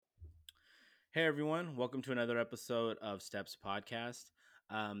Hey everyone, welcome to another episode of Steps Podcast.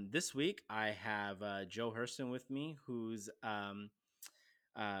 This week I have Joe Hurston with me, who's um,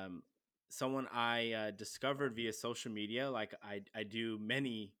 someone I discovered via social media, like I do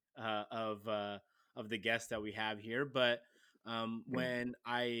many of the guests that we have here. But Mm. when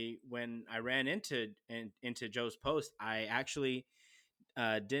I ran into Joe's post, I actually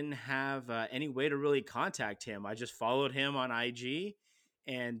didn't have any way to really contact him. I just followed him on IG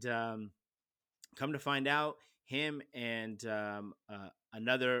and. Come to find out, him and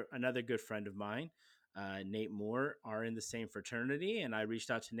another good friend of mine, Nate Moore, are in the same fraternity. And I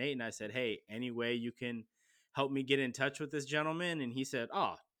reached out to Nate and I said, "Hey, any way you can help me get in touch with this gentleman?" And he said,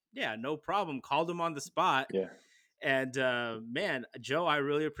 "Oh, yeah, no problem." Called him on the spot. Yeah. And man, Joe, I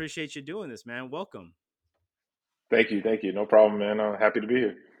really appreciate you doing this, man. Welcome. Thank you. Thank you. No problem, man. I'm happy to be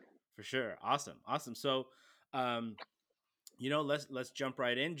here. For sure. Awesome. Awesome. So, um, let's jump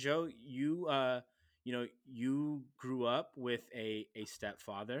right in. Joe, you grew up with a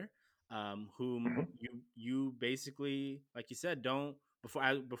stepfather, whom Hmm. you basically, like you said, don't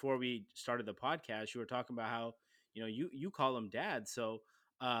before we started the podcast, you were talking about how you call him dad. So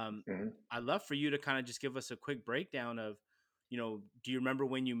um Hmm. I'd love for you to kind of just give us a quick breakdown of, do you remember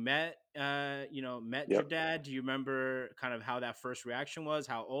when you met your Yep. dad? Do you remember kind of how that first reaction was?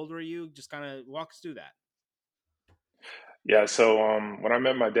 How old were you? Just kind of walk us through that. Yeah. So when I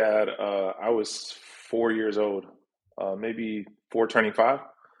met my dad, I was 4 years old, maybe four turning five.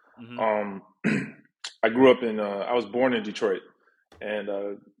 Hmm. Um, I grew up in. I was born in Detroit,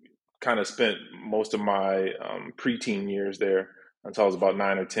 and kind of spent most of my preteen years there until I was about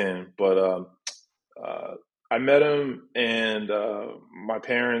 9 or 10. But uh, I met him, and my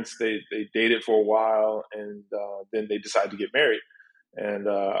parents they dated for a while, and then they decided to get married. And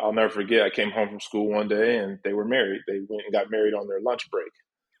I'll never forget. I came home from school one day, and they were married. They went and got married on their lunch break.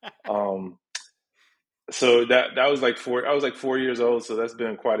 Um, so that was like four. I was like 4 years old. So that's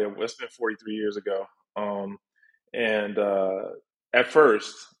been quite a. That's been 43 years ago. Um, and at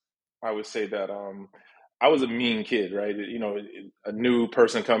first, I would say that I was a mean kid, right? A new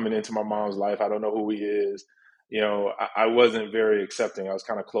person coming into my mom's life. I don't know who he is. I wasn't very accepting. I was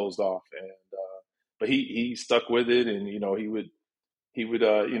kind of closed off, and but he stuck with it, and he would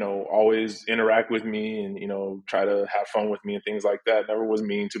always interact with me and try to have fun with me and things like that. Never was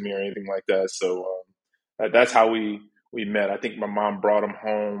mean to me or anything like that. So that's how we met. I think my mom brought him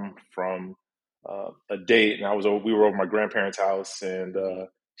home from a date, and we were over my grandparents' house, and Hmm.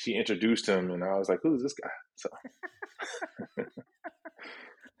 she introduced him, and I was like, "Who's this guy?" So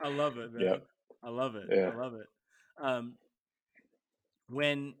I love it, yeah, man. I love it. I yeah, love it. Um,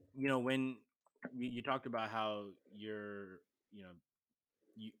 when you talked about how you know,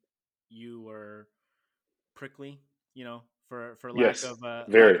 you you were prickly, for yes, lack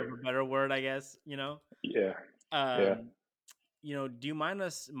very, of a better word, I guess. yeah, yeah. Um, do you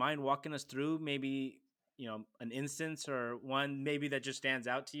mind walking us through maybe an instance or one maybe that just stands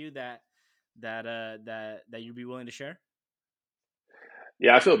out to you that you'd be willing to share?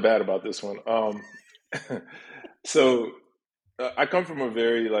 Yeah, I feel bad about this one. So I come from a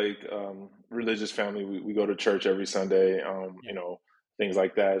very religious family. We go to church every Sunday, Yeah. things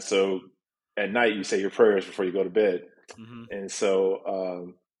like that. So at night you say your prayers before you go to bed. Mm-hmm. And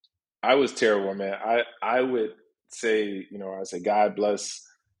so I was terrible, man. I would say, I say God bless,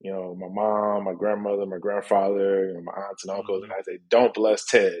 my mom, my grandmother, my grandfather, my aunts and uncles, and Mm-hmm. I say don't bless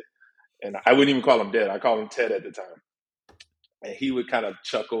Ted. And I wouldn't even call him Dad. I called him Ted at the time. And he would kind of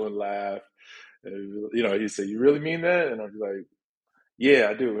chuckle and laugh. And, he'd say, "You really mean that?" And I'd be like, "Yeah,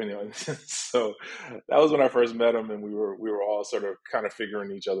 I do." So that was when I first met him, and we were all sort of kind of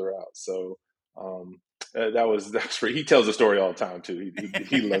figuring each other out. So um, that's he tells the story all the time too.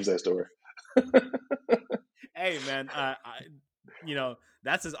 He loves that story. Hey man,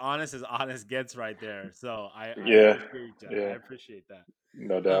 that's as honest gets right there. So I Yeah, appreciate that. I yeah, appreciate that.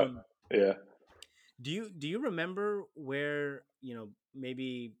 no doubt. Um, Yeah. do you remember where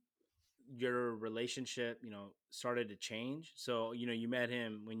maybe your relationship started to change? So you met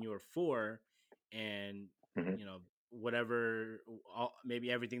him when you were 4, and Hmm. you know whatever, maybe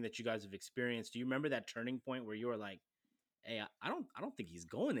everything that you guys have experienced. Do you remember that turning point where you were like, "Hey, I don't think he's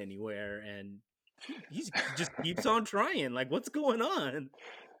going anywhere," and he just keeps on trying. Like, what's going on?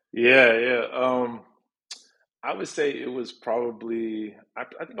 Yeah, yeah. I would say it was probably I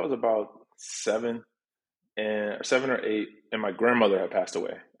think I was about 7 or 8, and my grandmother had passed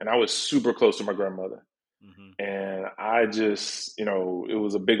away, and I was super close to my grandmother. Hmm. And I just, it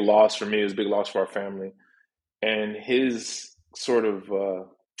was a big loss for me. It was a big loss for our family. And his sort of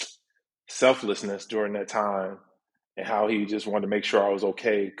selflessness during that time, and how he just wanted to make sure I was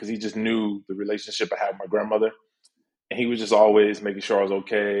okay because he just knew the relationship I had with my grandmother. And he was just always making sure I was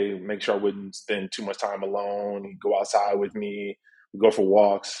okay, make sure I wouldn't spend too much time alone. He'd go outside with me, we'd go for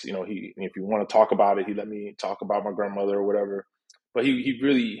walks. If you want to talk about it, he let me talk about my grandmother or whatever. But he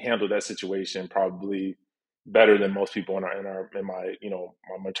really handled that situation probably better than most people in my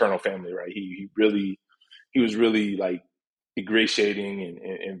my maternal family, right? He was really like ingratiating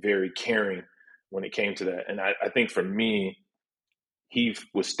and very caring when it came to that. And I think for me, he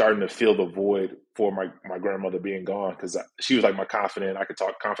was starting to fill the void for my grandmother being gone because she was like my confidant. I could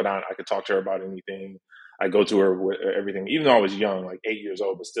talk to her about anything. I go to her with everything, even though I was young, like 8 years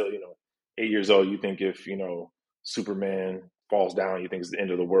old, but still, 8 years old, you think if, Superman falls down, you think it's the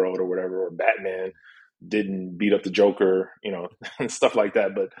end of the world or whatever, or Batman didn't beat up the Joker, and stuff like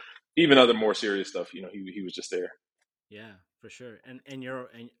that. But even other more serious stuff, he was just there. Yeah, for sure. And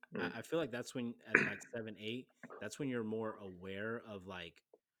Mm. I feel like that's when at like 7, 8, that's when you're more aware of like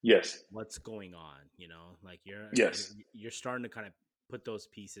Yes. what's going on. Like Yes. you're starting to kind of put those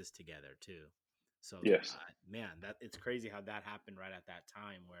pieces together too. So, Yes. man, that it's crazy how that happened right at that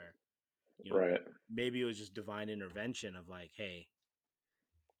time where you know Right. maybe it was just divine intervention of like, hey,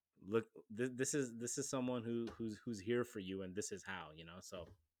 look, this is someone who's here for you, and this is how. So,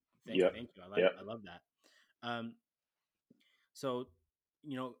 Yep. thank you. Yep. I love that. So,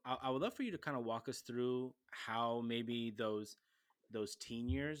 I would love for you to kind of walk us through how maybe those teen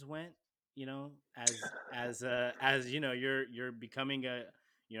years went. As you're becoming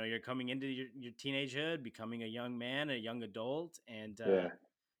you're coming into your teenagehood, becoming a young man, a young adult, and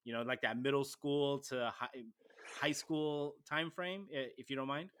Yeah. like that middle school to high school time frame, if you don't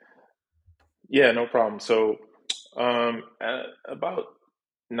mind. Yeah, no problem. So, at about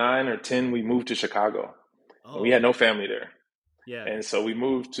 9 or 10, we moved to Chicago, and Oh, we had okay. no family there. Yeah. And so we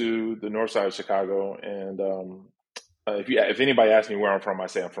moved to the north side of Chicago. And if anybody asks me where I'm from, I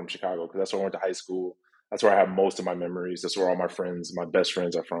say I'm from Chicago because that's where I went to high school. That's where I have most of my memories. That's where all my friends, my best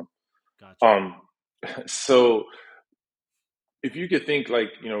friends, are from. Gotcha. Um, so if you could think like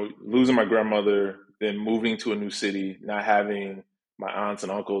losing my grandmother, then moving to a new city, not having my aunts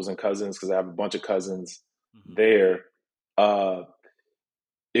and uncles and cousins because I have a bunch of cousins Hmm. there. Uh,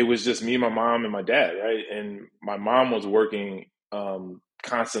 it was just me, my mom, and my dad, right? And my Yeah. mom was working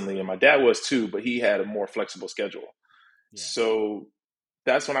constantly, and my dad was too, but he had a more flexible schedule. Yeah. So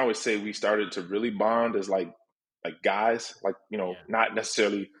that's when I would say we started to really bond as like guys, like Yeah. not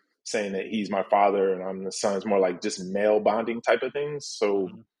necessarily saying that he's my father and I'm the son. It's more like just male bonding type of things. So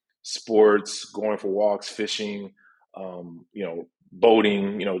Hmm. sports, going for walks, fishing,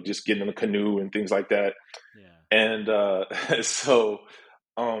 boating, just getting in a canoe and things like that. Yeah. And so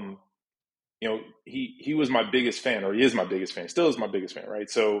um, he was my biggest fan, or he is my biggest fan, still is my biggest fan, right?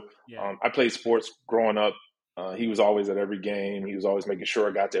 So Yeah. I played sports growing up. He was always at every game. He was always making sure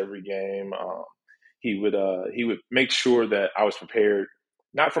I got to every game. He would make sure that I was prepared,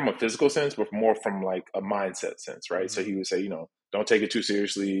 not from a physical sense, but more from like a mindset sense, right? So Hmm. he would say, don't take it too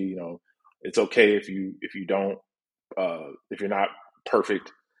seriously. It's okay if you don't if you're not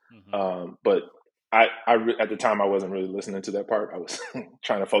perfect, Hmm. but at the time I wasn't really listening to that part. I was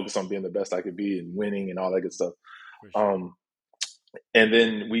trying to focus on being the best I could be and winning and all that good stuff. For sure. Um, and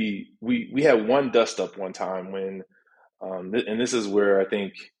then we had one dust up one time when, and this is where I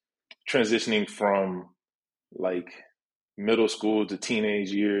think transitioning from like middle school to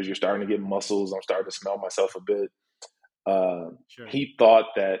teenage years, you're starting to get muscles. I'm starting to smell myself a bit. Sure. He thought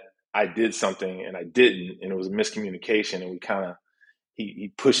that I did something and I didn't, and it was a miscommunication. And we kind of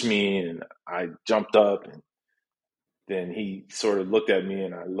he pushed me and I jumped up, and then he sort of looked at me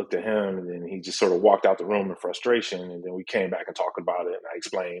and I looked at him, and then he just sort of walked out the room in frustration. And then we came back and talked about it, and I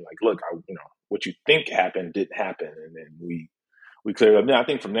explained like, look, what you think happened didn't happen. And then we cleared up. Then I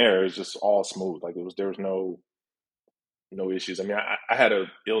think from there it's just all smooth. Like there was no issues. I mean, I had a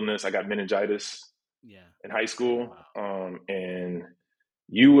illness. I got meningitis Yeah. in high school, Wow. and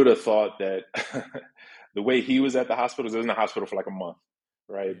you would have thought that the way he was at the hospital, he was in the hospital for like a month,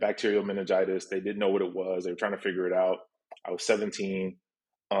 right? Yeah. Bacterial meningitis. They didn't know what it was. They were trying to figure it out. I was 17,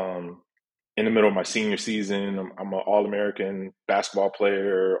 um, in the middle of my senior season. I'm an All American basketball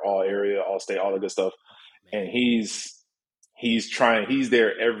player, all area, all state, all the good stuff. And Man. he's trying. He's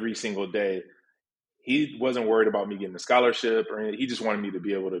there every single day. He wasn't worried about me getting a scholarship or anything. He just wanted me to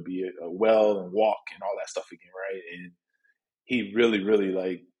be able to be well and walk and all that stuff again, right? And he really, really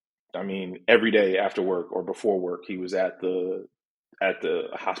like, I mean, every day after work or before work, he was at the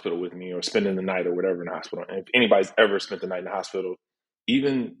hospital with me or spending the night or whatever in the hospital. And if anybody's ever spent the night in the hospital,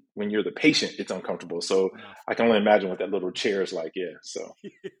 even when you're the patient, it's uncomfortable. So No, I for can only sure. imagine what that little chair is like. Yeah. So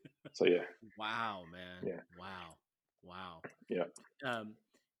yeah, Wow, man. yeah. Wow. Wow. Yeah. Um,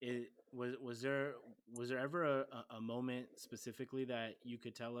 was there ever a moment specifically that you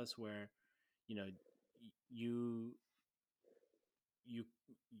could tell us where, you know, you you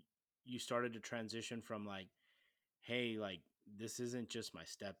you started to transition from like, hey, like this isn't just my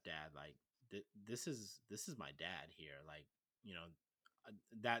stepdad, like this is my dad here, like, you know,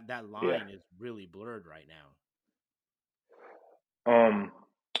 that Yeah. line is really blurred right now. Um,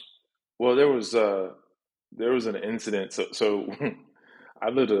 well, there was an incident. So I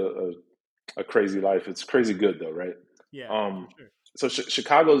lived a crazy life. It's crazy good though, right? Yeah, for Um, sure. so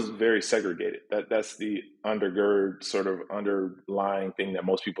Chicago's very segregated. That's the undergird sort of underlying thing that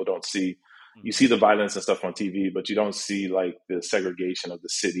most people don't see. You Hmm. see the violence and stuff on TV, but you don't see like the segregation of the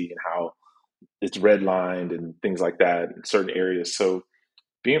city and how it's redlined and things like that in certain areas. So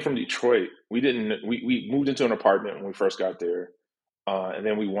being from Detroit, we moved into an apartment when we first got there, and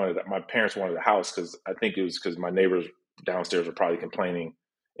then my parents wanted a house because I think it was because my neighbors downstairs were probably complaining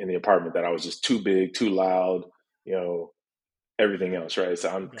in the apartment that I was just too big, too loud, you know, everything else, right? So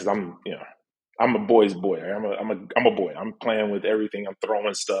Gotcha. I'm a boy's boy. Right? I'm a boy. I'm playing with everything. I'm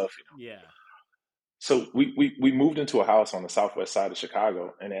throwing stuff. Yeah. So we moved into a house on the southwest side of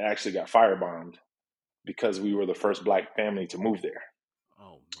Chicago, and it actually got firebombed because we were the first black family to move there,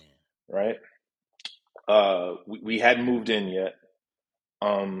 Oh man. right? We hadn't moved in yet.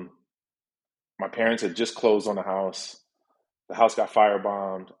 Um, my parents had just closed on the house. The house got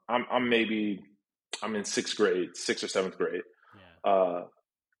firebombed. I'm in sixth grade, sixth or seventh grade, Yeah. uh,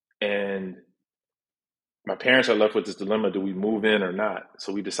 and my parents are left with this dilemma: do we move in or not?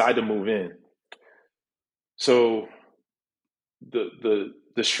 So we decide to move in. So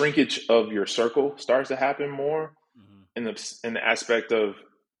the shrinkage of your circle starts to happen more Hmm. in the aspect of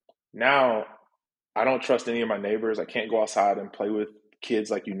now I don't trust any of my neighbors. I can't go outside and play with kids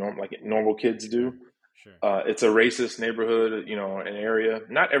like normal kids do. Sure. Sure. It's a racist neighborhood, an area.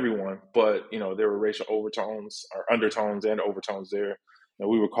 Not everyone, but there were racial overtones or Yeah. undertones and overtones there.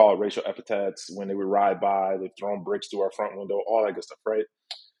 We were called racial epithets when they would ride by. They've thrown bricks through our front window, all that good stuff, right?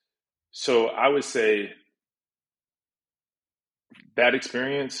 So I would say that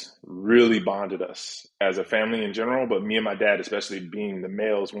experience really bonded us as a family in general, but me and my dad, especially being the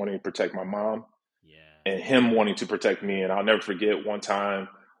males wanting to protect my mom Yeah. and him wanting to protect me. And I'll never forget one time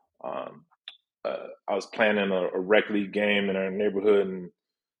um, I was playing in a rec league game in our neighborhood, and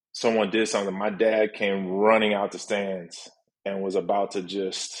someone did something. My dad came running out the stands and was about to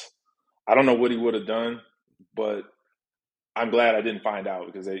I don't know what he would have done, but I'm glad I didn't find out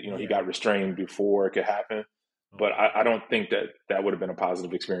because he Yeah. got restrained before it could happen. Oh But wow. I don't think that would have been a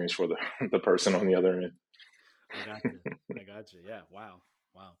positive experience for the the person on the other end. I got you. I got you. Yeah. Wow.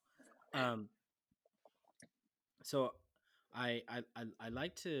 Wow. Um. So, I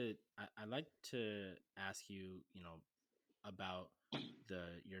like to I like to ask you, you know, about the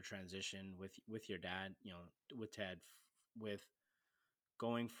your transition with your dad, you know, with Ted, with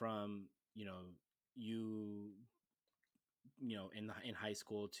going from, you know, you in high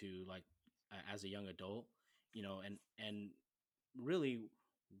school to like as a young adult, you know, and really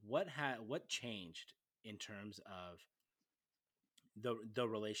what changed in terms of the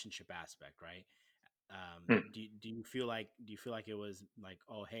relationship aspect, right? Hmm. Do you feel like it was like,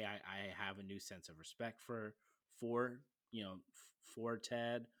 oh hey, I have a new sense of respect for you know for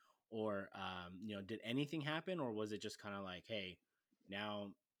Ted, or you know, did anything happen, or was it just kind of like, hey,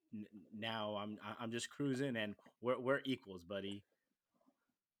 now now I'm just cruising and we're equals, buddy.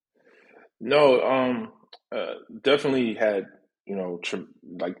 No, definitely had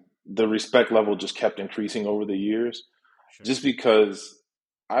like the respect level just kept increasing over the years, Sure. just because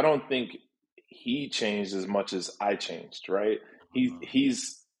I don't think he changed as much as I changed. Right? He uh,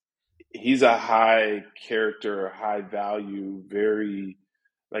 he's he's a high character, high value, very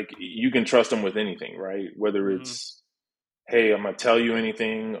like you can trust him with anything, right? Whether hmm. it's hey, I'm gonna tell you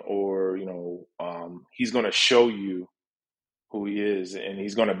anything, or he's gonna show you who he is, and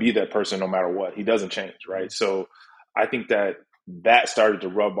he's gonna be that person no matter what. He doesn't change, Hmm. right? So I think that started to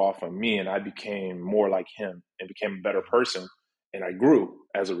rub off on me, and I became more like him and became a better Hmm. person, and I grew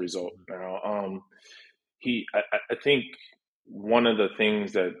as a result. Hmm. Now, I think one of the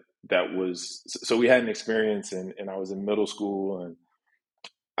things that was so we had an experience, and I was in middle school, and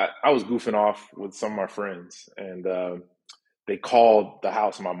I was goofing off with some of my friends, and they called the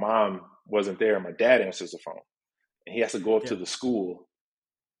house. My mom wasn't there. My dad answers the phone, and he has to go up to Yeah. the school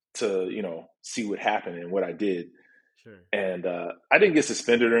to see what happened and what I did. Sure. And I didn't get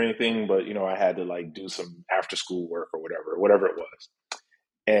suspended or anything, but I had to like do some after school work or whatever it was.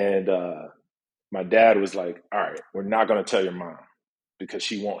 And my dad was like, "All right, we're not going to tell your mom because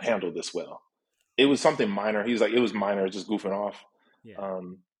she won't handle this well. it was something minor. He's like, it was minor, just goofing off. Yeah.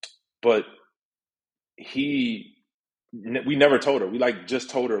 Um, but he, we never told her. We like just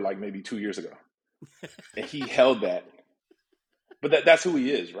told her like maybe 2 years ago, and he held that. But that's who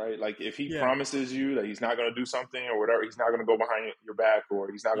he is, right? Like if he Yeah. promises you that he's not going to do something or whatever, he's not going to go behind your back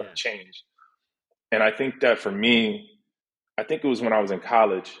or he's not going to Yeah. change. And I think that for me, I think it was when I was in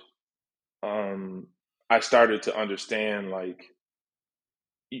college, um, I started to understand like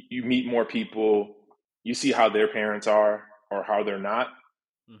you meet more people, you see how their parents are or how they're not,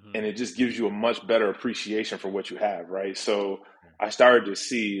 Mm-hmm. and it just gives you a much better appreciation for what you have, right? So Sure. I started to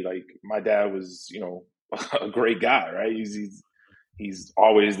see like my dad was, a great guy, right? He's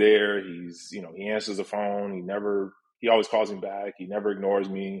always there. He answers the phone. He always calls me back. He never ignores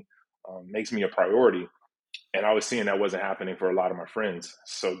me. Makes me a priority. And I was seeing that wasn't happening for a lot of my friends.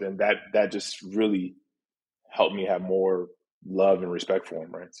 So then that just really helped me have more love and respect for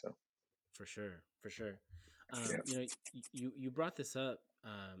him, right? So For sure. For sure. yeah. You brought this up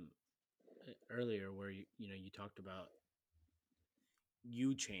earlier, where you talked about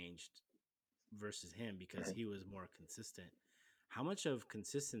you changed versus him because he was more consistent. How much of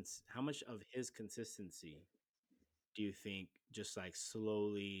his consistency do you think just like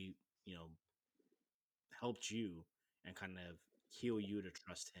slowly, you know, helped you and kind of heal you to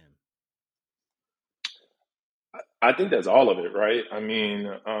trust him? I think that's all of it, right? I mean,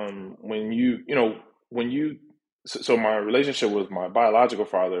 when you, so my relationship with my biological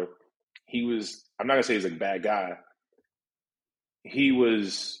father, I'm not gonna say he's a bad guy. He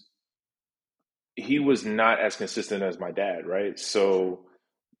was, he was not as consistent as my dad, right? So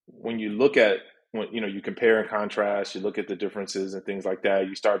when you look at, when, you compare and contrast, you look at the differences and things like that,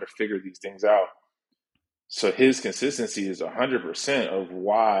 you start to figure these things out. So his consistency is 100% of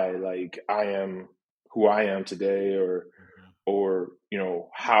why, like, I am who I am today, Hmm.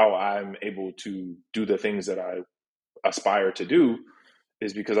 how I'm able to do the things that I aspire to do,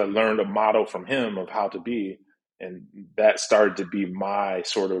 is because I learned a model from him of how to be, and that started to be my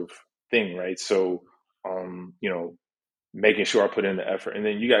sort of thing, right? So, um, you know, making sure I put in the effort, and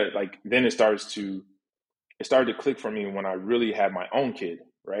then you got like then it started to click for me when I really had my own kid,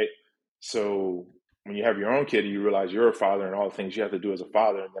 right? So when you have your own kid, you realize you're a father and all the things you have to do as a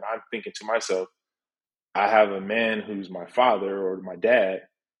father, and then I'm thinking to myself, I have a man who's my father or my dad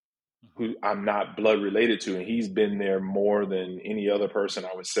Hmm. who I'm not blood related to, and he's been there more than any other person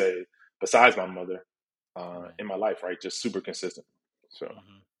I would say besides my mother Right. in my life, right? Just super consistent. So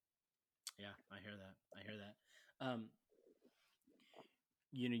Hmm. Yeah, I hear that. I hear that.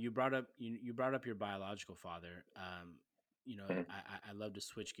 You brought up your biological father. mhm, I love to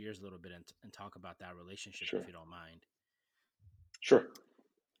switch gears a little bit and talk about that relationship sure, if you don't mind. sure.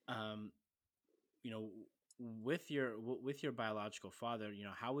 Um, you know, with your biological father,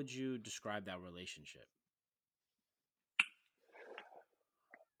 how would you describe that relationship?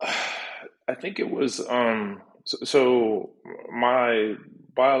 I think it was so my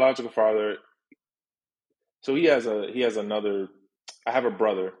biological father. So he has another. I have a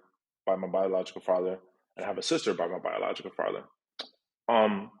brother by my biological father, and I have Sure. a sister by my biological father.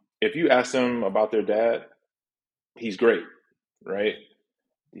 Um, if you ask them about their dad, he's great, right? Right.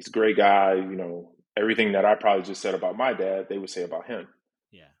 He's a great guy. Everything that I probably just said about my dad, they would say about him.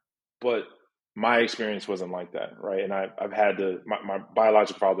 Yeah. But my experience wasn't like that, right? And I've had my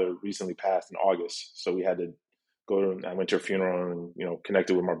biological father recently passed in August, so we had to I went to a funeral and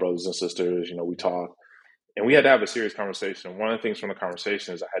connected with my brothers and sisters. We talked, and we had to have a serious conversation. One of the things from the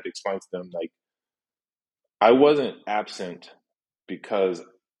conversation is I had to explain to them like I wasn't absent because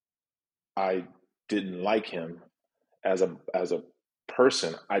I didn't like him as a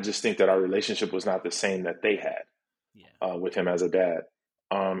person. I just think that our relationship was not the same that they had Yeah. with him as a dad.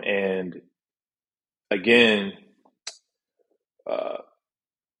 And again, uh,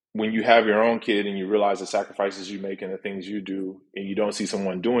 when you have your own kid and you realize the sacrifices you make and the things you do, and you don't see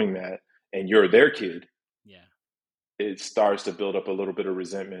someone doing that, and you're their kid, Yeah. it starts to build up a little bit of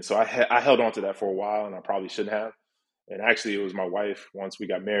resentment. So I held on to that for a while, and I probably shouldn't have. And actually, it was my wife once we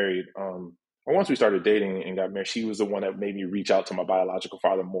got married, or once we started dating and got married. She was the one that made me reach out to my biological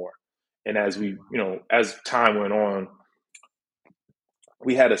father more. And Oh wow. as time went on,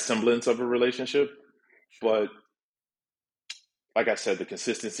 we had a semblance of a relationship, Sure. but like I said, the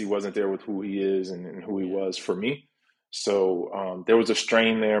consistency wasn't there with who he is and who he Yeah. was for me. So there was a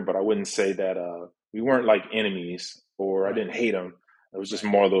strain there, but I wouldn't say that we weren't like enemies or I Right. didn't hate him. It was just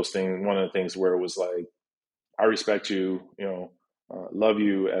Right. more of those things. One of the things where it was like, I respect you, love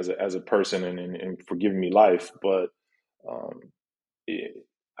you as a person and for giving me life, but um, it,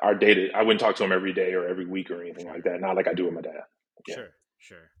 our data, I wouldn't talk to him every day or every week or anything like Sure. that. Not like I do with my dad. Yeah. Sure.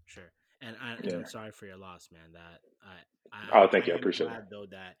 Sure. Sure. And Yeah. I'm sorry for your loss, man. That Oh, I thank you. I am appreciate it. glad though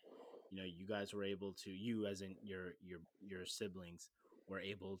that you guys were able to, you as in your siblings were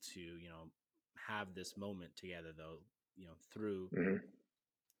able to have this moment together though, through Hmm.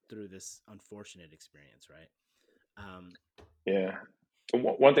 this unfortunate experience, right? Um, Yeah.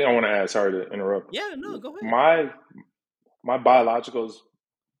 One thing I want to add, sorry to interrupt. yeah, no, go ahead. My my biological's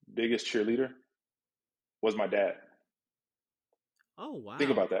biggest cheerleader was my dad. Oh Think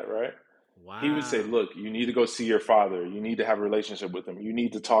wow, about that, right? He would say, wow, "Look, you need to go see your father. You need to have a relationship with him. You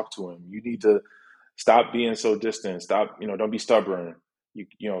need to talk to him. You need to stop being so distant. Stop, don't be stubborn.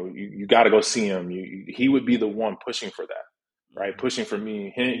 You got to go see him." He would be the one pushing for that, right? hmm, Pushing for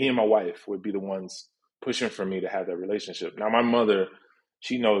me. He and my wife would be the ones pushing for me to have that relationship. Now, my mother,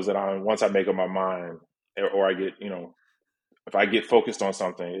 she knows that once I make up my mind, or I get, if I get focused on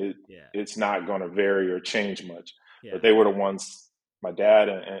something, yeah, it's not going to vary or change much. But yeah, they were the ones. My dad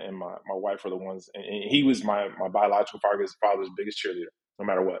and my wife were the ones, and he was my biological father's biggest cheerleader, no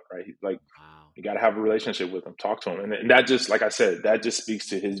matter what, right? Like, wow, you got to have a relationship with him, talk to him, and that just, like I said, that just speaks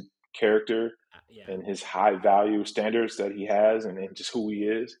to his character yeah, and his high value standards that he has, and just who he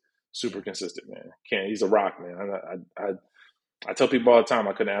is. Super yeah. consistent, man. Can't He's a rock, man. I tell people all the time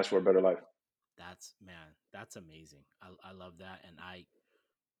I couldn't ask for a better life. That's man, that's amazing. I love that, and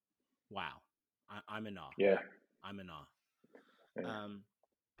wow, I'm in awe. Yeah, I'm in awe. yeah. Um,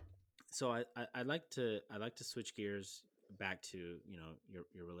 so I'd like to switch gears back to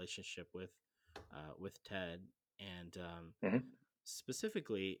your relationship with Ted, and Hmm.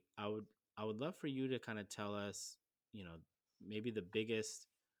 specifically, I would love for you to kind of tell us, you know, maybe the biggest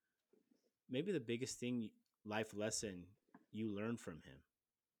thing, life lesson you learned from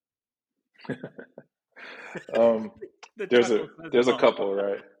him. Um, The there's a chuckle says it there's a all. couple,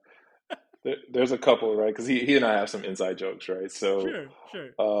 right? There's a couple, right? Because he and I have some inside jokes, right? So, Sure, sure.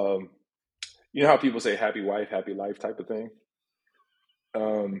 um, you know how people say "happy wife, happy life" type of thing.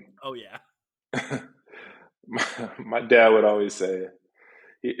 Um, Oh yeah. my dad would always say,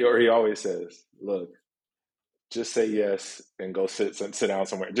 he always says, "Look, just say yes and go sit down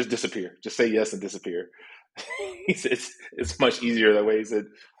somewhere. Just disappear. Just say yes and disappear." He says it's much easier that way. He said,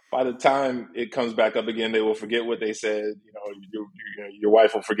 by the time it comes back up again, they will forget what they said. Your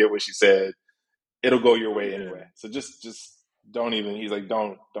wife will forget what she said. It'll go your Oh way anyway. man. So just don't even. He's like,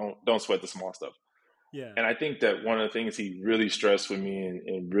 don't sweat the small stuff. Yeah. And I think that one of the things he really stressed with me,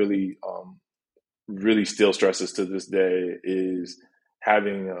 and really really still stresses to this day, is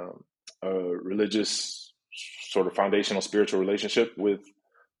having a religious sort of foundational spiritual relationship with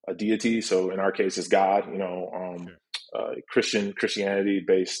a deity. So in our case, it's God. Sure. Christianity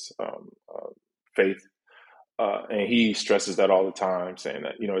based faith. And he stresses that all the time, saying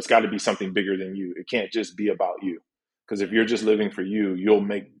that it's got to be something bigger than you. It can't just be about you, because if Yeah. you're just living for you, you'll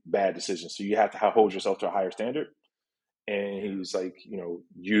make bad decisions. So you have to hold yourself to a higher standard. And Yeah. he's like,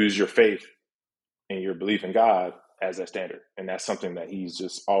 use your faith and your belief in God as that standard. And that's something that he's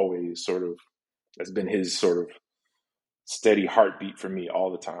just always sort of, that's been his sort of steady heartbeat for me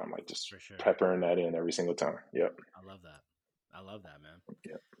all the time, like just For sure. peppering that in every single time. Yep. I love that. I love that,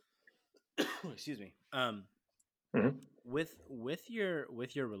 Yep. man. Excuse me. Hmm. With your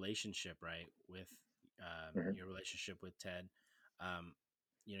relationship, right? With Hmm. your relationship with Ted, um,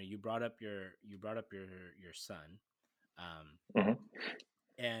 you brought up your son, um, Hmm.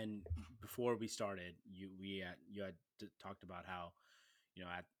 and before we started, you had talked about how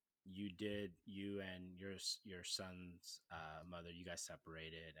at you and your son's mother, you guys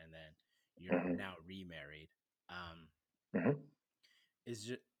separated, and then you're Hmm. now remarried. Um, Hmm. is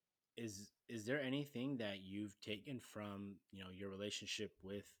ju- is there anything that you've taken from your relationship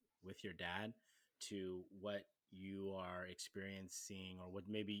with your dad to what you are experiencing, or what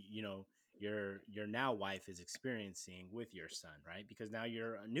maybe your now wife is experiencing with your son, right? Because now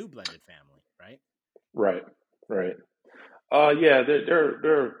you're a new blended family, right? Right. Right. Yeah, there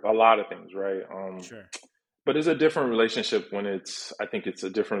are a lot of things, right? Sure, But it's a different relationship when I think it's a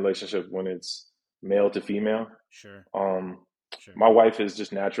different relationship when it's male to female. sure, Um, sure. my wife is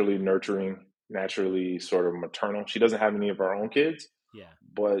just naturally nurturing, naturally sort of maternal. She doesn't have any of our own kids, Yeah,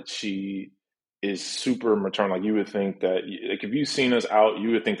 but she is super maternal. Like, you would think that, like, if you've seen us out,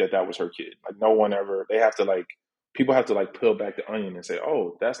 you would think that that was her kid. Like, no one ever. They have to, like, people have to, like, peel back the onion and say,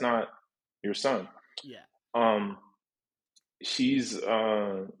 "Oh, that's not your son." yeah, Um, she's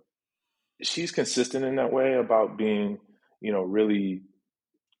she's consistent in that way about being, really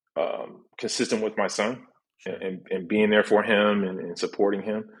consistent with my son, sure. and being there for him, and supporting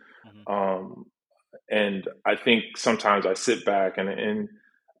him. Hmm. Um, and I think sometimes I sit back, and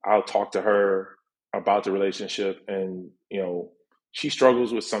I'll talk to her about the relationship, and she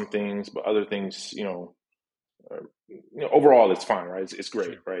struggles with some things, but other things, overall it's fine, right? It's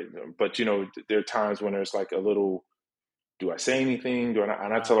great, Sure. right? But there are times when there's like a little, do I say anything? Do I not?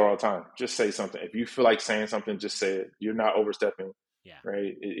 And I tell her Right. all the time, just say something. If you feel like saying something, just say it. You're not overstepping, Yeah.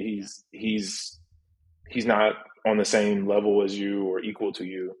 right? Yeah. He's not on the same level as you or equal to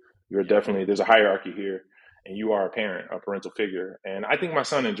you. You're Yeah. definitely, there's a hierarchy here, and you are a parent, a parental figure. And I think my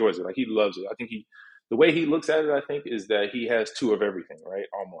son enjoys it. Like, he loves it. I think the way he looks at it, I think, is that he has two of everything, right?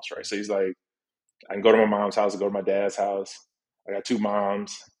 Almost, right? Sure. So he's like, I can go to my mom's house, I go to my dad's house. I got two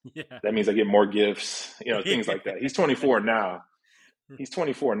moms. Yeah. That means I get more gifts, things like that. He's 24 Exactly. now. He's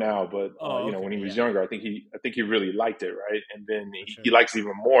 24 now, but Oh, when okay. he was Yeah. younger, I think he really liked it, right? And then For he sure. likes it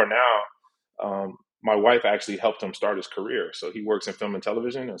even more now. My wife actually helped him start his career, so he works in film and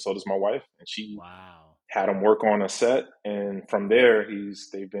television, and so does my wife. And she Wow. had him work on a set, and from there,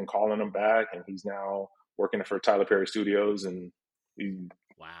 they've been calling him back, and he's now working for Tyler Perry Studios, and he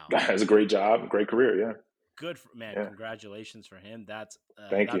Wow. has a great job, great career. Yeah, Good for, man. yeah. Congratulations for him.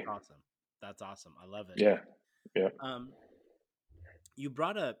 Thank you. That's awesome. That's awesome. I love it. Yeah, yeah. Um, you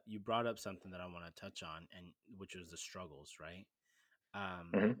brought up something that I want to touch on, and which was the struggles, right? Um,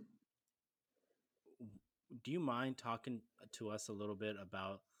 Hmm. do you mind talking to us a little bit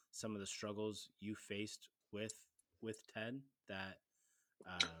about some of the struggles you faced with Ted that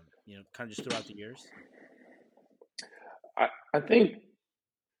kind of just throughout the years? I think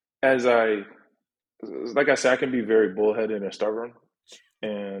as like I said, I can be very bullheaded and stubborn,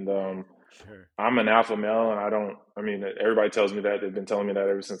 and Sure. I'm an alpha male, and I mean, everybody tells me that. They've been telling me that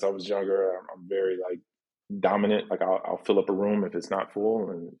ever since I was younger. I'm very like dominant. Like, I'll fill up a room if it's not full,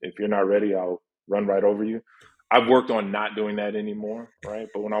 and if you're not ready, I'll run right over you. I've worked on not doing that anymore, right?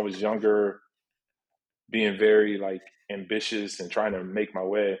 But when I was younger, being very like ambitious and trying to make my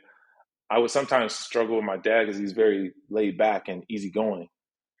way, I would sometimes struggle with my dad because he's very laid back and easygoing,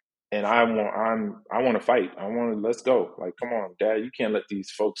 and Sure. I want to fight. I want to, let's go. Like, come on, Dad, you can't let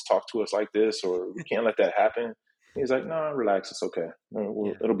these folks talk to us like this, or we can't let that happen. He's like, no, relax, it's okay.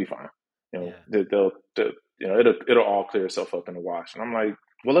 Yeah. It'll be fine. Yeah. It'll all clear itself up in the wash. And I'm like,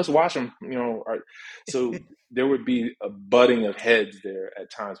 well, let's watch them. So there would be a butting of heads there at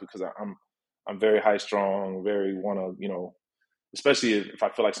times because I'm very high strong, very want to, especially if I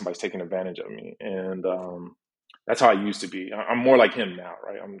feel like somebody's taking advantage of me. And that's how I used to be. I'm more like him now,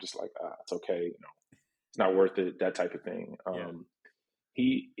 right? I'm just like, it's okay, it's not worth it, that type of thing. Yeah.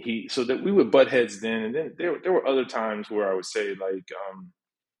 So that we would butt heads then, and then there were other times where I would say like,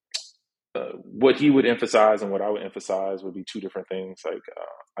 what he would emphasize and what I would emphasize would be two different things.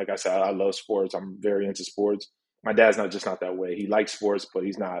 Like I said, I love sports. I'm very into sports. My dad's not that way. He likes sports, but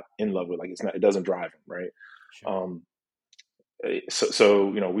he's not in love with, like, it doesn't drive him, right? Sure. Um, so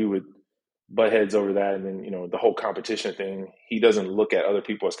we would butt heads over that, and then the whole competition thing. He doesn't look at other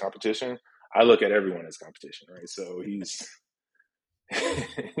people as competition. I look at everyone as competition, right? So he's,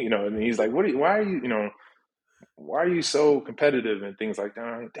 and he's like, why are you so competitive and things like that?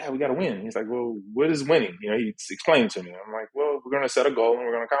 I'm like, Dad, we got to win. He's like, well, what is winning? He explained to me. I'm like, well, we're going to set a goal and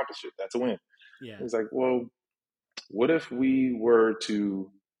we're going to accomplish it. That's a win. Yeah. He's like, well, what if we were to,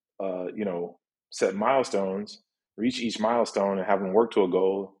 set milestones, reach each milestone, and have them work to a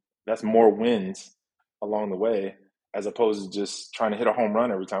goal? That's more wins along the way, as opposed to just trying to hit a home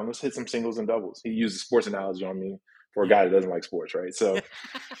run every time. Let's hit some singles and doubles. He used a sports analogy on me for a Yeah. guy that doesn't like sports, right? So,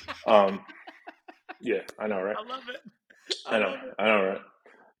 um, yeah, I know, right? I love it. I I know, love it. I know,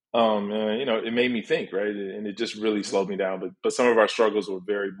 right? It made me think, right? And it just really slowed me down. But some of our struggles were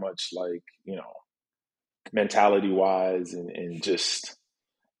very much like, mentality wise, and Sure. just,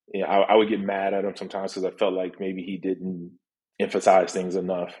 I would get mad at him sometimes because I felt like maybe he didn't emphasize things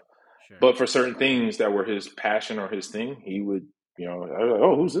enough. Sure. But for certain things that were his passion or his thing, he would, I was like,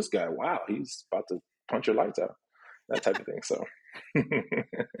 oh, who's this guy? Wow, he's about to punch your lights out, that type of thing. So,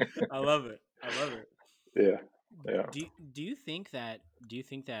 I love it. I love it. yeah, yeah. Do you think that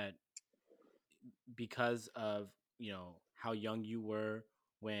because of how young you were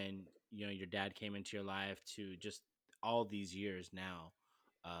when your dad came into your life to just all these years now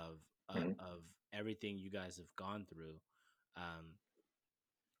of Mhm. of everything you guys have gone through, um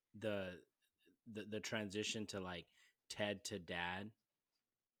the the transition to like Ted to dad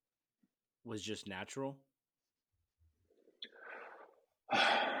was just natural?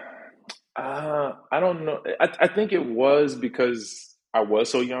 I don't know. I think it was because I was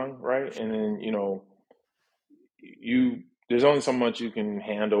so young, right? And Sure. then, there's only so much you can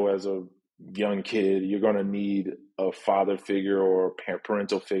handle as a young kid. You're going to need a father figure or a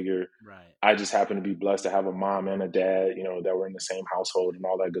parental figure. Right. I just happen to be blessed to have a mom and a dad, that were in the same household and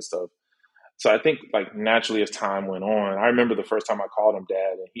all that good stuff. So I think like naturally as time went on, I remember the first time I called him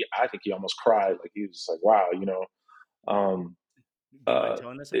dad, and I think he almost cried. Like he was just like, wow, um, Do you mind uh,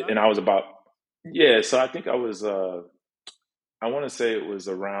 telling us about and it? I was about, yeah. So I think I was, I want to say it was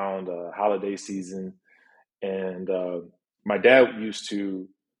around holiday season, and my dad used to,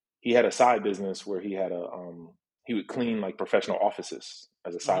 he had a side business where he would clean like professional offices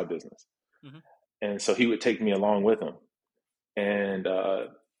as a Hmm. side business, Hmm. and so he would take me along with him, and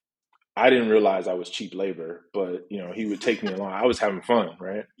I didn't realize I was cheap labor, but he would take me along. I was having fun,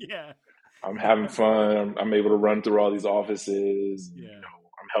 right? Yeah. I'm having fun. I'm able to run through all these offices, and Yeah.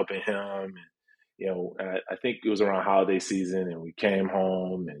 I'm helping him. And I think it was around holiday season, and we came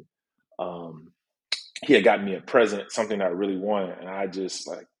home, and um, he had gotten me a present, something that I really wanted, and I just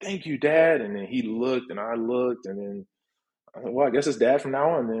like, thank you, Dad. And then he looked, and I looked, and then I said, well, I guess it's Dad from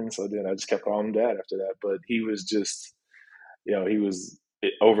now on. Then I just kept calling him Dad after that. But he was just, he was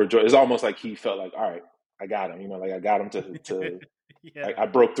overjoyed. It's almost like he felt like, all right, I got him. Like I got him to Yeah. I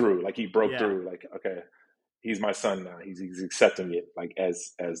broke through. Like he broke Yeah. through. Like okay, he's my son now. He's accepting it like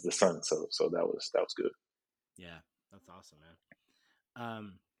as the son. So that was good. Yeah. That's awesome, man.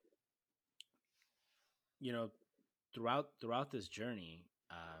 You know, throughout this journey,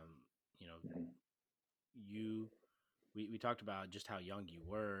 you know, you we talked about just how young you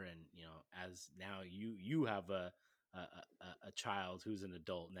were, and as now you have a child who's an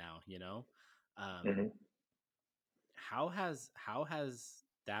adult now. Um, Hmm. how has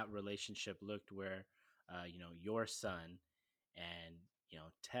that relationship looked where your son and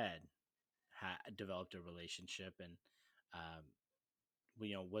Ted developed a relationship, and um,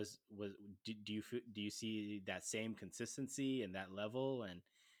 was do you see that same consistency and that level, and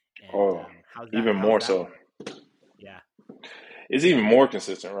Oh, how's that even how's more that so. look? Yeah. It's even more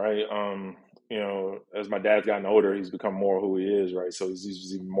consistent, right? As my dad's gotten older, he's become more who he is, right? So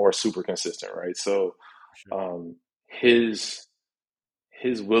he's even more super consistent, right? So For sure. um, his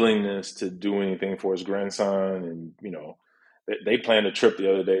his willingness to do anything for his grandson, and they planned a trip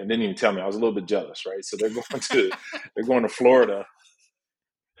the other day and didn't even tell me. I was a little bit jealous, right? So they're going to Florida.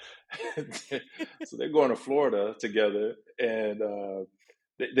 So they're going to Florida together, and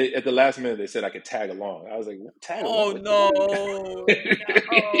they at the last minute they said I could tag along. I was like, tag along? Oh no, no,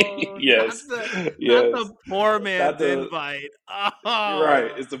 Yes, not yes, the poor not man's the invite.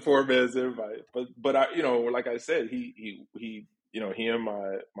 right. Oh, It's the poor man's invite, but I, like I said, he and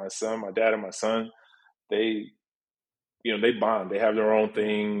my son, my dad and my son, they they bond. They have their own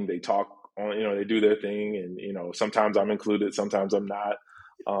thing. They talk on, they do their thing, and sometimes I'm included, sometimes I'm not.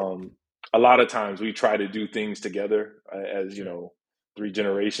 Um, a lot of times we try to do things together as sure, three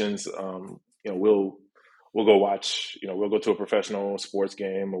generations. We'll go watch. We'll go to a professional sports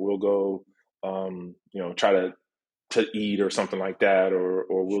game, or we'll go try to eat or something like that, or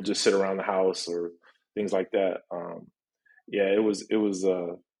we'll sure. just sit around the house or things like that. Yeah, it was.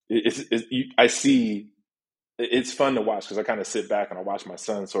 I see it's fun to watch because I kind of sit back and I watch my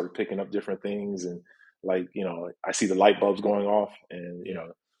son sort of picking up different things, and like I see the light bulbs going off, and Yeah,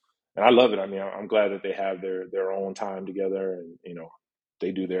 and I love it. I mean, I'm glad that they have their own time together, and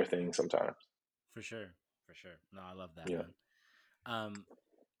they do their thing sometimes. for sure, for sure. No, I love that, Yeah. man. Um,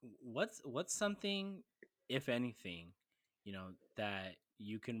 what's something, if anything, that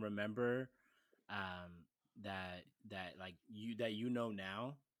you can remember, um, that that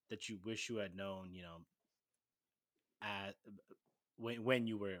now that you wish you had known, at when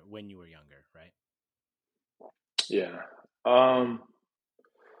you were younger, right? Yeah. Um,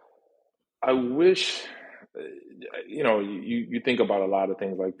 I wish, uh, you think about a lot of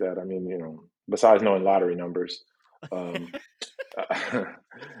things like that. I mean, besides knowing lottery numbers, um,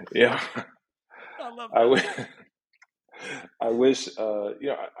 yeah, I love I that. wish, I wish,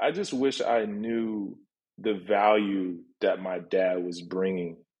 I just wish I knew the value that my dad was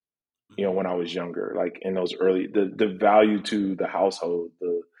bringing, Hmm. when I was younger, like in those early, the value to the household,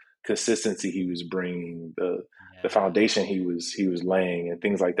 the consistency he was bringing, the Yeah, foundation he was laying, and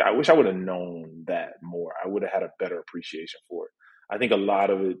things like that. I wish I would have known that more. I would have had a better appreciation for it. I think a lot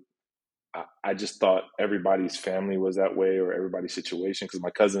of it, I just thought everybody's family was that way, or everybody's situation, because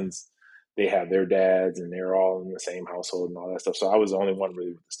my cousins, they have their dads and they're all in the same household and all that stuff. So I was the only one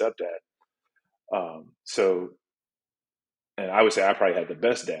really with the stepdad. So and I would say I probably had the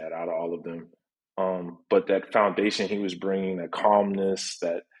best dad out of all of them. But that foundation he was bringing, that calmness,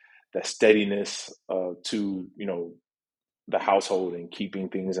 that steadiness to the household, and keeping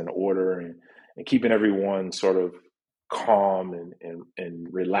things in order, and keeping yeah, everyone sort of calm and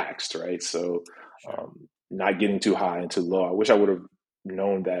relaxed, right? So sure. not getting too high and too low. I wish I would have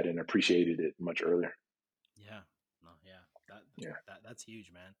known that and appreciated it much earlier. Yeah, no, yeah, that Yeah. that's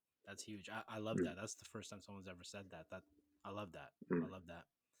huge, man. That's huge. I love that. That's the first time someone's ever said that. That I love that. Mm-hmm. I love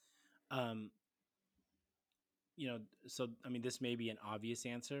that. Um, you know, so I mean, this may be an obvious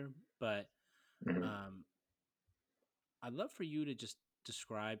answer, but Mm-hmm. um, I'd love for you to just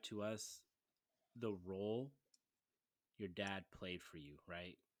describe to us the role your dad played for you,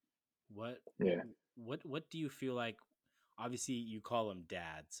 right? What Yeah. what do you feel like? Obviously, you call him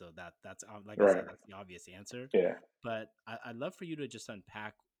dad, so that's like I said, Right. that's the obvious answer. Yeah. But I'd love for you to just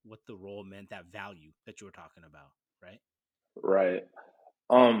unpack what the role meant, that value that you were talking about, right? Right.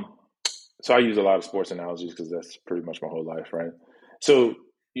 Um, so I use a lot of sports analogies because that's pretty much my whole life, right? So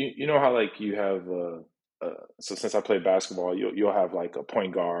you know how like you have so since I played basketball, you'll have like a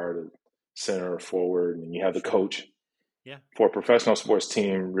point guard, a center, forward, and you have the Sure. coach. Yeah. For a professional sports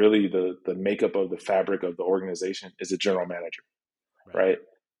team, really the makeup of the fabric of the organization is a general manager, Right. right?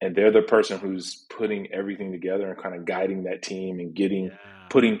 And they're the person who's putting everything together and kind of guiding that team and getting Yeah.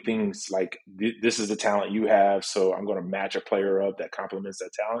 putting things like this is the talent you have, so I'm going to match a player up that complements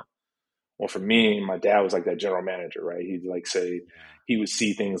that talent. Well, for me, my dad was like that general manager, right? He'd like say Yeah. he would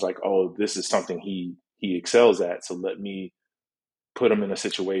see things like, oh, this is something he excels at, so let me put him in a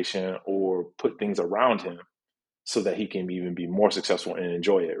situation or put things around him so that he can even be more successful and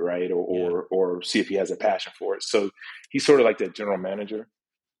enjoy it, right? Yeah. Or see if he has a passion for it. So he's sort of like that general manager.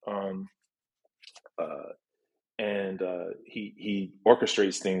 Um, uh, and he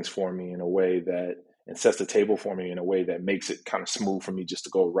orchestrates things for me in a way that and sets the table for me in a way that makes it kind of smooth for me just to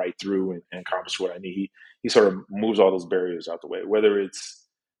go right through and accomplish what I need. He sort of moves all those barriers out the way. Whether it's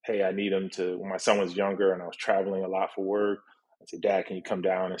hey, I need him to when my son was younger and I was traveling a lot for work, I'd say, Dad, can you come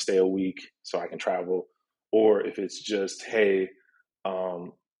down and stay a week so I can travel? Or if it's just hey,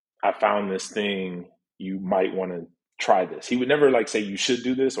 um, I found this thing, you might want to try this. He would never like say you should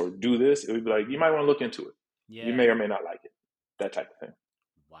do this or do this. It would be like you might want to look into it. You may Yeah. or may not like it, that type of thing.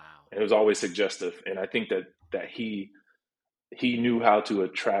 Wow. And it was always suggestive, and I think that he knew how to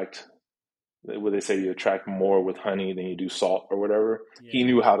attract. What they say, you attract more with honey than you do salt or whatever. He Yeah.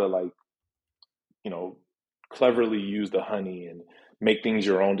 knew how to like you know cleverly use the honey and make things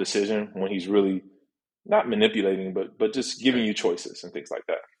your own decision when he's really not manipulating, but just giving Sure. you choices and things like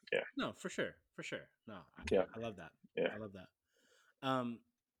that. Yeah, No, for sure. For sure. No, yeah, I love that. yeah. I love that. Um,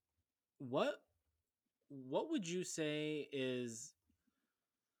 what what would you say is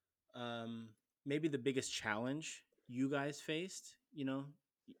um maybe the biggest challenge you guys faced,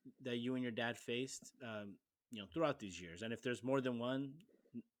 that you and your dad faced, throughout these years? And if there's more than one,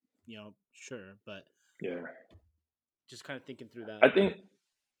 sure, but Yeah. just kind of thinking through that. I think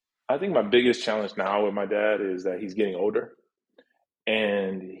I think my biggest challenge now with my dad is that he's getting older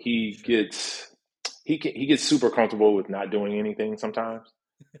and Sure. he gets super comfortable with not doing anything sometimes.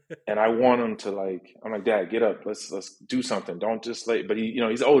 And I want him to like I'm like, Dad, get up, let's do something, don't just lay. But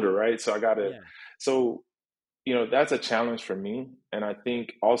he's older, right? So I gotta Yeah. so that's a challenge for me. And I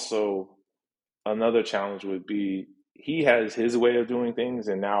think also another challenge would be he has his way of doing things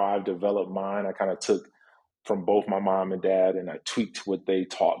and now I've developed mine. I kind of took from both my mom and dad and I tweaked what they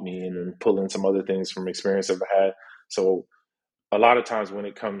taught me and then Sure. pull in some other things from experience I've had. So a lot of times when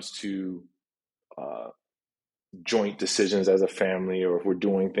it comes to uh, joint decisions as a family or if we're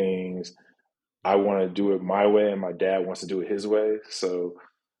doing things, I Yeah. want to do it my way and my dad wants to do it his way. So,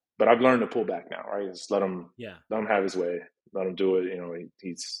 but I've learned to pull back now, right? Just Yeah. let him have his way, let him do it.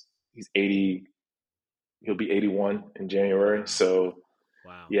 He's 80, he'll be 81 in January. Wow. So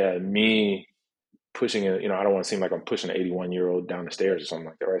Wow. yeah, me pushing it, I don't want to seem like I'm pushing an 81-year-old down the stairs or something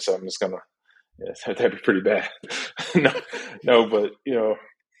like that, right? So I'm just gonna, yeah, that'd be pretty bad. no, no, but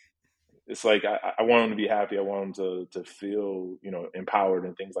it's like I want him to be happy. I want him to feel empowered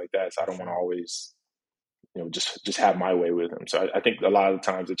and things like that. So I For don't want to sure. always just have my way with him. So I think a lot of the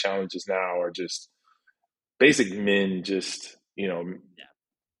times the challenges now are just basic men, just Yeah.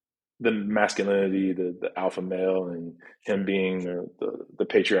 the masculinity, the alpha male, and him Sure. being Sure. the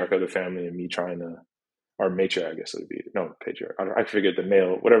patriarch of the family, and me trying to or matriarch, I guess it would be no patriarch. I forget the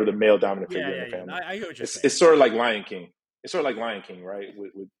male, whatever the male dominant Yeah. figure in Yeah. the Yeah. family. I hear what you're It's saying. sort of like Lion King. It's sort of like Lion King, right?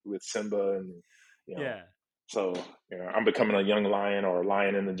 With Simba and you know. Yeah. So I'm becoming a young lion or a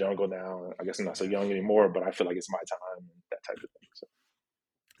lion in the jungle now. I guess I'm not so Yeah. young anymore, but I feel like it's my time and that type of thing. So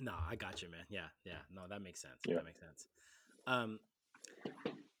No, I got you, man. Yeah. Yeah. No, that makes sense. yeah. That makes sense. Um,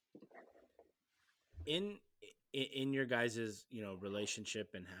 in in your guys's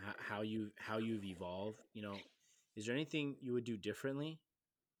relationship and how you've evolved, is there anything you would do differently?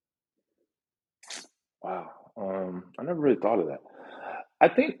 Wow. I never really thought of that. I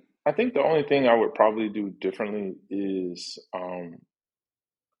think I think the only thing I would probably do differently is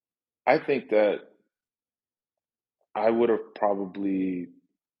I think that I would have probably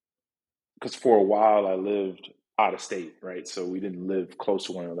because for a while I lived out of state, right? So we didn't live close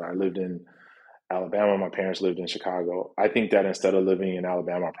to one another. I lived in Alabama. My parents lived in Chicago. I think that instead of living in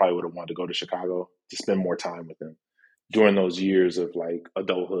Alabama, I probably would have wanted to go to Chicago to spend more time with them during Sure. those years of like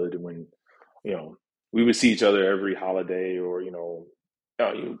adulthood when, you know, we would see each other every holiday or, you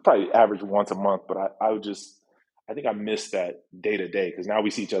probably average once a month. But I think I missed that day to day because now we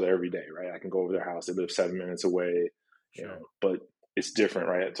see each other every day, right? I can go over their house. They live 7 minutes away, Sure. but it's different,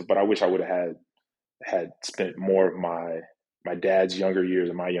 right? So, but I wish I would have had spent more of my dad's younger years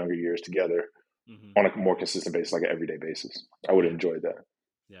and my younger years together Hmm. on a more consistent basis, like an everyday basis. I would have Yeah. enjoyed that.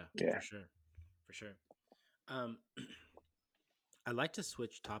 Yeah. Yeah. For sure. For sure. Um, I'd like to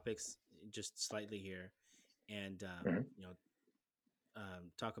switch topics just slightly here, and Hmm.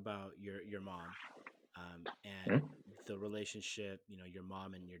 talk about your mom, and Hmm. the relationship your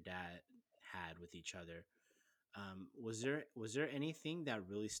mom and your dad had with each other. Was there anything that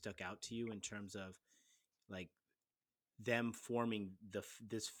really stuck out to you in terms of like them forming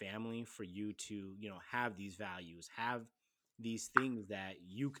this family for you to have these values, have these things that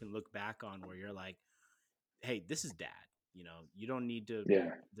you can look back on where you're like, hey, this is dad. You don't need to.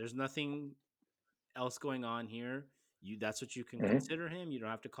 Yeah. There's nothing else going on here. That's what you can Hmm. consider him. You don't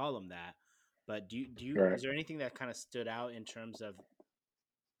have to call him that. But Right. is there anything that kind of stood out in terms of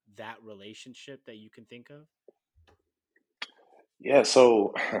that relationship that you can think of? Yeah.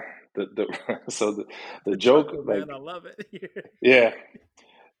 So the The joke, chuckle, like, man, I love it. yeah.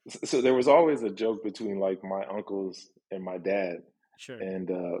 So there was always a joke between like my uncles and my dad, Sure. and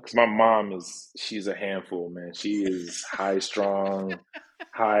because my mom she's a handful, man. She is high strung,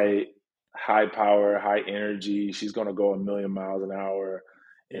 high high power, high energy. She's gonna go a million miles an hour,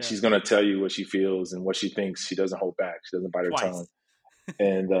 and Yeah. she's gonna tell you what she feels and what she thinks. She doesn't hold back. She doesn't bite her tongue. Twice.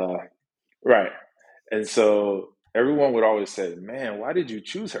 And right, and so everyone would always say, "Man, why did you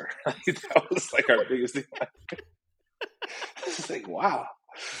choose her?" Like, that was like our biggest thing. It's like, wow.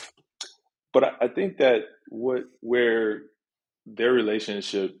 But I think that where their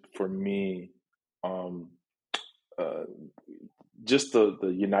relationship for me, um, uh, just the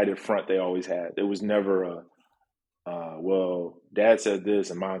united front they always had. There was never a well, dad said this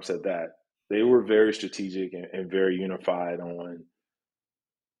and mom said that. They Yeah. were very strategic and very unified on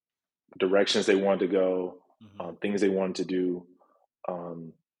directions they wanted to go, Hmm. things they wanted to do,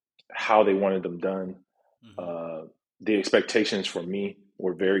 um, how they wanted them done. Hmm. Uh, the expectations for me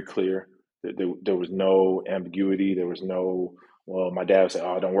were very clear. There was no ambiguity. There was no, well, my dad would say,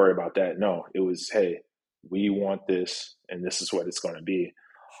 oh, don't worry about that. No, it was, hey, we want this, and this is what it's going to be.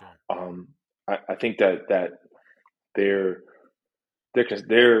 Sure. Um, I think that their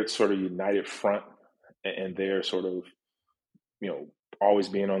their sort of united front and their sort of you know always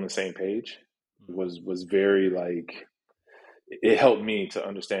being on the same page Hmm. was very like it helped me to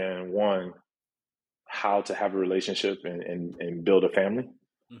understand one how to have a relationship and build a family.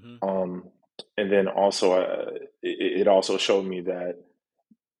 Hmm. Um, and then also, it also showed me that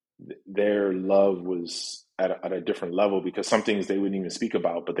their love was at a different level because some things they wouldn't even speak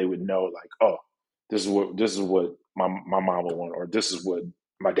about, but they would know like, oh, this is what my mom would want, or this is what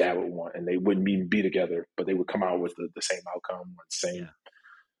my dad would want, and they wouldn't even be together, but they would come out with the same outcome or the same.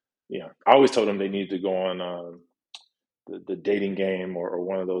 Yeah. I always told them they need to go on the dating game or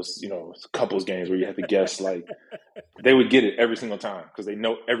one of those couples games where you have to guess like they would get it every single time because they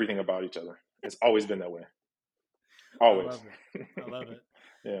know everything about each other. It's always been that way. I Always. love it. I love it.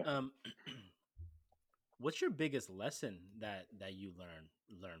 Yeah. Um, what's your biggest lesson that you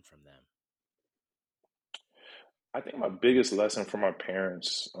learn from them? I think my biggest lesson from my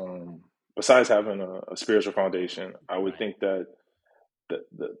parents, besides having a spiritual foundation, I would Right. think that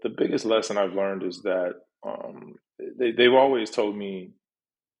the biggest lesson I've learned is that they've always told me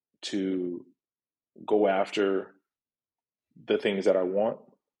to go after the things that I want,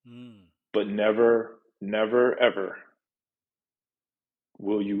 Mm. but never, never, ever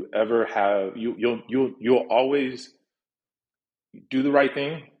will you ever have you'll always do the right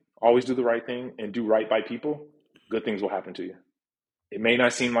thing, always Hmm. do the right thing, and do right by people. Good things will happen to you. It may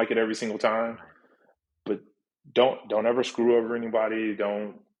not seem like it every single time, Right. but don't ever screw over anybody.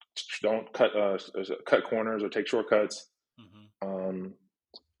 Don't cut corners or take shortcuts. Hmm. Um,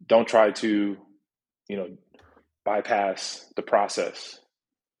 don't try to you know bypass the process.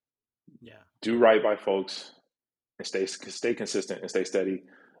 Yeah. Do right by folks and stay consistent and stay steady.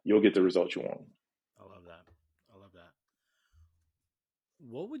 You'll get the results you want. I love that. I love that.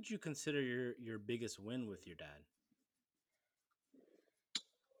 What would you consider your biggest win with your dad?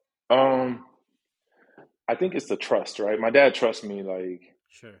 Um, I think it's the trust, right? My dad trusts me. Like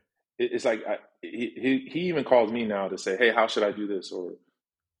Sure. it's like he even calls me now to say, "Hey, how should I do this?" Or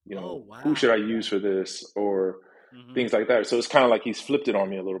Oh who should I wow. use for this, or Mm-hmm. things like that. So it's kind of like he's flipped it on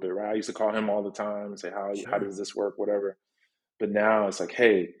me a little bit, right? I used to call him all the time and say, how Sure. does this work, whatever. But now it's like,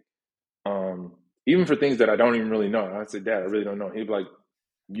 hey, even for things that I don't even really know, I say, Dad, I really don't know. He'd be like,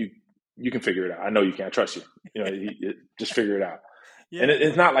 you you can figure it out. I know you can't trust you. Just figure it out. And Yeah.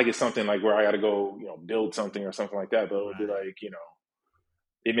 it's not like it's something like where I got to go, build something or something like that. But it'll be Right. like,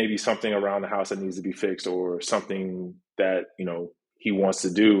 it may be something around the house that needs to be fixed, or something that he wants to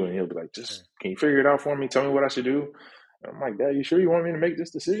do, and he'll be like, just Sure. can you figure it out for me? Tell me what I should do. And I'm like, Dad, you sure you want me to make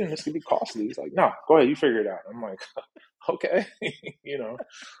this decision? This could be costly. He's like, no, go ahead, you figure it out. I'm like, okay, you know.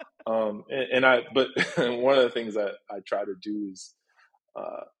 But one of the things that I try to do is,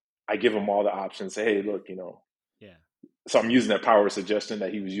 uh, I give him all the options. Say, hey, look, Yeah. so I'm using that power of suggestion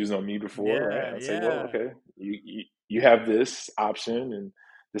that he was using on me before, right? Yeah. And I say, well, Yeah. okay, you have this option, and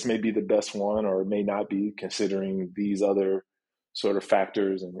this may be the best one, or it may not be, considering these other sort of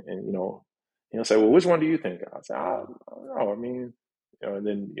factors, and say, well, which one do you think? I'll say, I Mm. don't know. I mean, and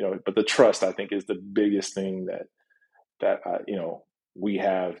then but the trust, I think, is the biggest thing that we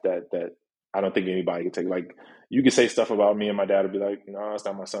have, that I don't think anybody can take. Like, you could say stuff about me, and my dad would be like, no, that's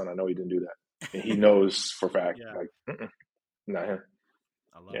not my son. I know he didn't do that, and he knows for a fact, Yeah. like, mm-mm, not him.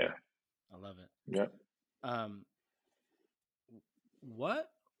 I love Yeah, it. I love it. yeah. Um, what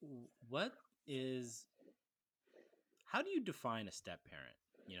what is how do you define a step parent?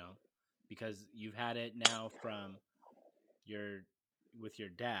 You know, because you've had it now from your with your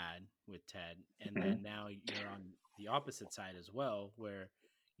dad with Ted, and Hmm. then now you're on the opposite side as well, where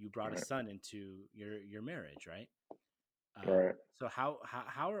you brought a Right, son into your marriage, right? right. So how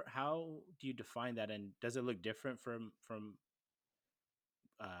do you define that, and does it look different from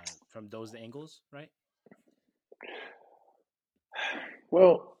those angles, right?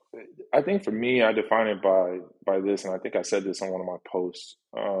 Well, I think for me, I define it by this, and I think I said this on one of my posts.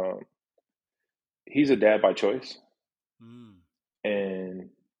 He's a dad by choice, Mm, and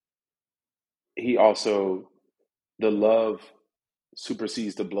he also, the love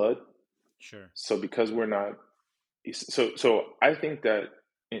supersedes the blood. sure. So because we're not, so I think that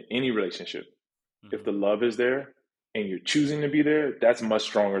in any relationship, if Mm-hmm. the love is there and you're choosing to be there, that's much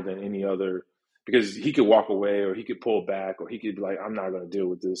stronger than any other. Because he could walk away, or he could pull back, or he could be like, I'm not going to deal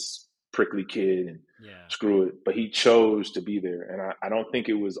with this prickly kid, and Yeah. screw it. But he chose to be there. And I don't think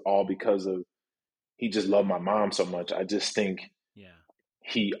it was all because of he just loved my mom so much. I just think Yeah.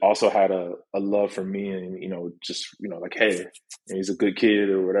 he also had a love for me, and just like, hey, he's a good kid,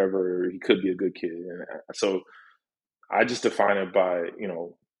 or whatever, or he could be a good kid. And so I just define it by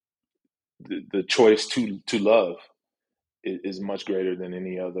the choice to love is much greater than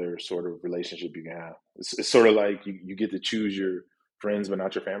any other sort of relationship you can have. It's sort of like you get to choose your friends, but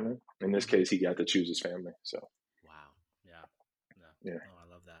not your family. In this Mm-hmm. case, he got to choose his family. So Wow. Yeah. Yeah. yeah. No, I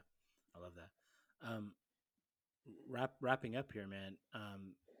love that. I love that. Wrapping up here, man.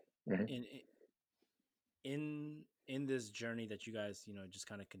 Hmm. In in this journey that you guys, just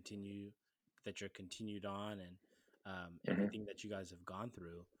kind of that you're continued on, and Hmm. everything that you guys have gone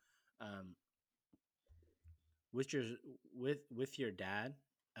through, um, with your with your dad,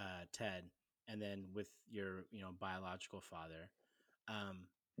 Ted, and then with your biological father. Um,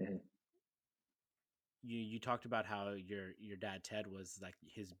 Hmm. you talked about how your dad Ted was like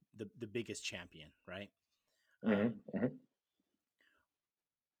the biggest champion, right? Hmm. Um, Hmm.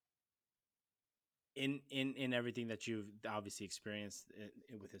 in everything that you've obviously experienced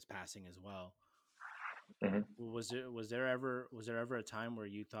with his passing as well, Hmm. was there ever a time where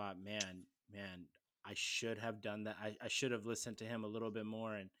you thought, man, I should have done that, I should have listened to him a little bit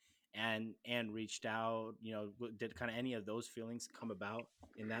more, and reached out, did kind of any of those feelings come about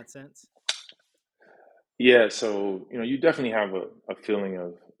in that sense? Yeah. So you definitely have a feeling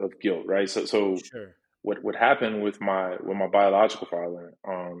of guilt, right? So Sure. what happened with my biological father?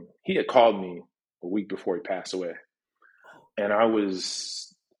 He had called me a week before he passed away, Oh. and I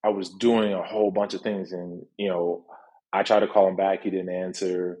was doing a whole bunch of things, and I tried to call him back. He didn't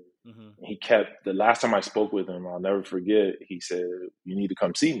answer. Mm-hmm. He kept The last time I spoke with him, I'll never forget. He said, "You need to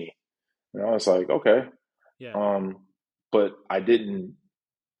come see me." And I was like, "Okay," Yeah. um, but I didn't.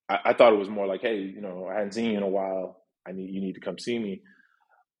 I thought it was more like, "Hey, I hadn't seen you in a while. You need to come see me."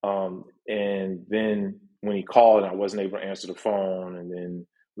 And then when he called, and I wasn't able to answer the phone, and then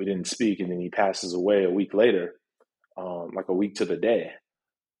we didn't speak, and then he passes away a week later, like a week to the day.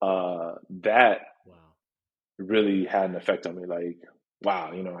 That Wow. really had an effect on me. Like,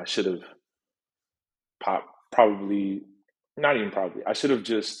 wow, I should have probably, not even probably, I should have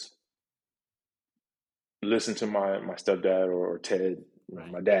just listened to my stepdad, or Ted,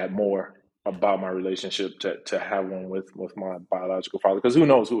 Right. my dad, more. Yeah. about my relationship to have one with my biological father, because who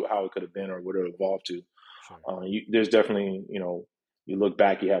knows how it could have been or would have evolved to. Sure. There's definitely, you look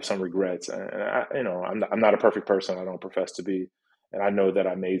back, you have some regrets, and I'm not a perfect person. I don't profess to be, and I know that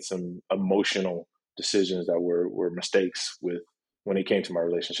I made some emotional decisions that were mistakes with when it came to my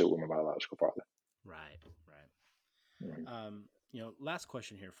relationship with my biological father. Right. Right. Mhm. Last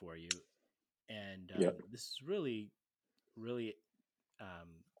question here for you, and Yeah. this is really, really, um,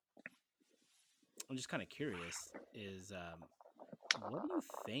 I'm just kind of curious. Is what do you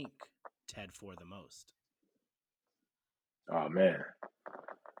thank Ted for the most? Oh man,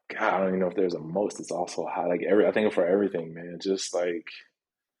 God, I don't even know if there's a most. It's also high. Like I think for everything, man. Just like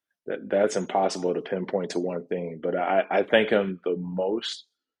that's impossible to pinpoint to one thing. But I thank him the most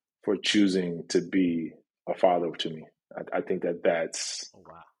for choosing to be a father to me. I think that's Oh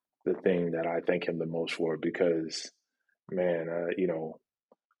wow. the thing that I thank him the most for, because, man,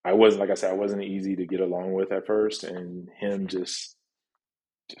 I wasn't, like I said, I wasn't easy to get along with at first, and him Sure. just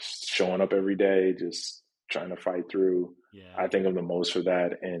showing up every day, just trying to fight through. Yeah. I thank him the most for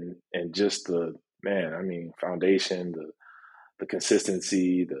that, and just the, man. I mean, foundation, the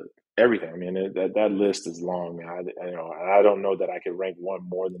consistency, the everything. I mean, that list is long, man. I don't know that I could rank one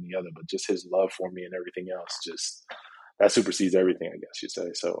more than the other, but just his love for me and everything else, just that supersedes everything, I guess you'd say.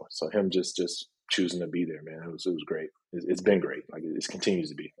 So him just choosing to be there, man. It was great. It's been great. Like it continues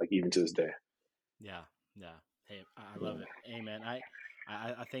to be, like even to this day. Yeah. Yeah. Hey, I love Yeah. it. Hey, man,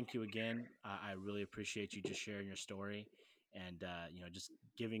 I thank you again. I really appreciate you just sharing your story and just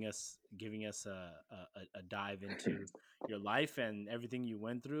giving us a dive into your life and everything you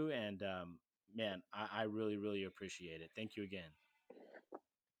went through. And man, I really really appreciate it. Thank you again.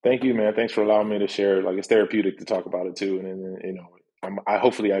 Thank you, man. Thanks for allowing me to share. Like it's therapeutic to talk about it too, and then I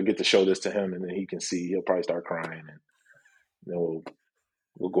hopefully I get to show this to him, and then he can see. He'll probably start crying, and then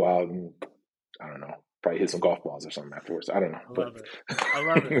we'll go out and, I don't know, probably hit some golf balls or something afterwards. I don't know, I but love it. I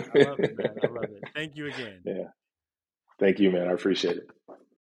love it. I love it, man. I love it. Thank you again. yeah. Thank you, man. I appreciate it.